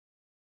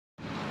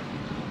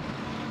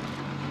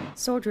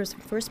Soldiers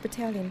from 1st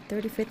Battalion,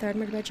 35th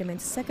Armored Regiment,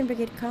 2nd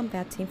Brigade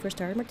Combat Team,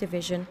 1st Armored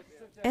Division,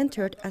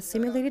 entered a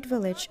simulated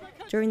village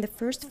during the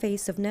first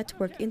phase of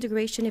Network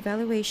Integration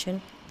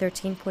Evaluation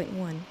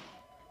 13.1.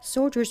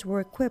 Soldiers were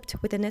equipped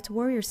with the NETT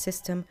Warrior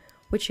System,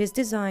 which is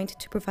designed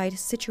to provide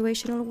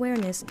situational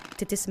awareness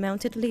to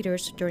dismounted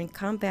leaders during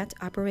combat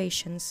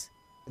operations.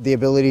 The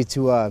ability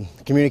to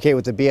communicate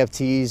with the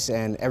BFTs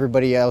and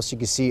everybody else, you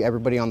can see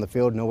everybody on the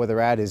field, know where they're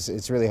at,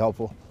 it's really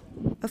helpful.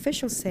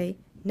 Officials say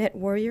NETT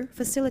Warrior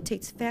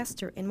facilitates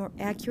faster and more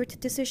accurate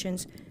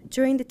decisions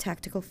during the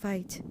tactical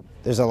fight.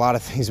 There's a lot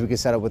of things we can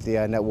set up with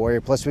the NETT Warrior,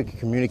 plus we can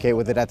communicate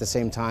with it at the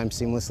same time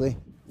seamlessly.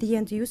 The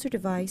end-user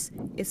device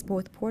is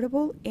both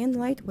portable and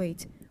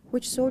lightweight,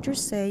 which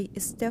soldiers say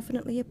is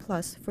definitely a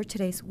plus for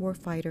today's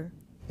warfighter.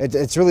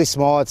 It's really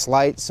small, it's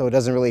light, so it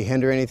doesn't really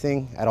hinder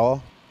anything at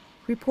all.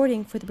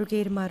 Reporting for the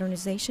Brigade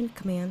Modernization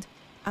Command,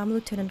 I'm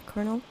Lieutenant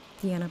Colonel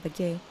Deanna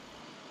Begay.